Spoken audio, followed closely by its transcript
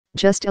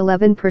Just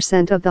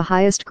 11% of the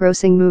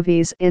highest-grossing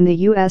movies in the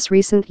U.S.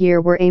 recent year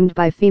were aimed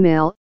by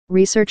female,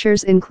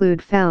 researchers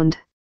include found.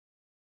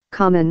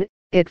 Common,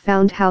 it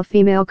found how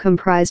female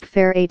comprised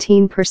fair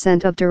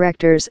 18% of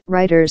directors,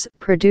 writers,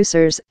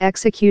 producers,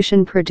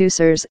 execution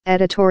producers,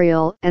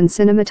 editorial, and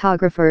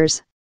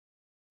cinematographers.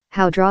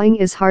 How drawing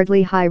is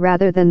hardly high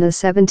rather than the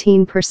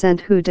 17%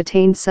 who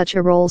detained such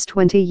a roles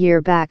 20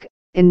 years back,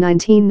 in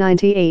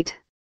 1998.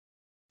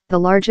 The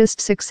largest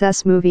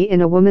success movie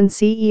in a woman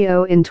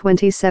CEO in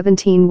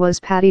 2017 was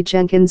Patty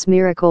Jenkins'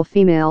 Miracle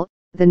Female,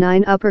 the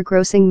 9th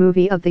upper-grossing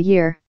movie of the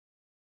year.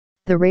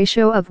 The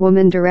ratio of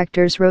women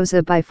directors rose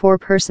by 4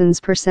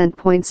 percentage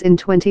points in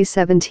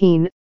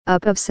 2017,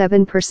 up of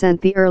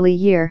 7% the early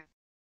year.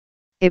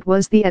 It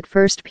was the at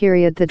first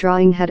period the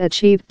drawing had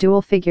achieved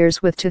dual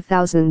figures with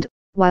 2000,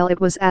 while it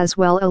was as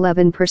well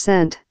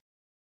 11%.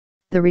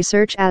 The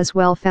research as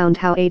well found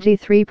how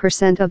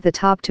 83% of the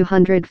top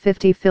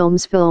 250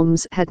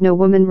 films had no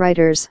women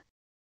writers.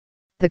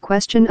 The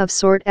question of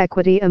sort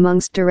equity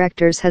amongst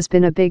directors has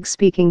been a big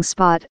speaking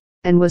spot,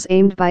 and was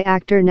aimed by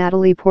actor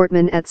Natalie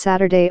Portman at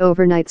Saturday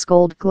overnight's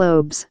Gold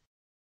Globes.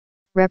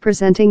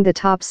 Representing the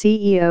top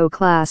CEO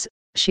class,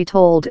 she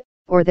told,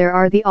 or there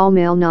are the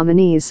all-male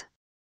nominees.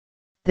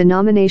 The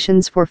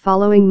nominations for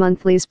following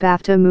monthly's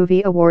BAFTA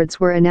Movie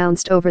Awards were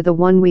announced over the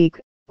 1 week,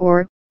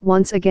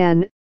 once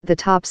again, the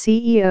top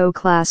CEO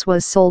class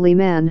was solely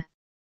men.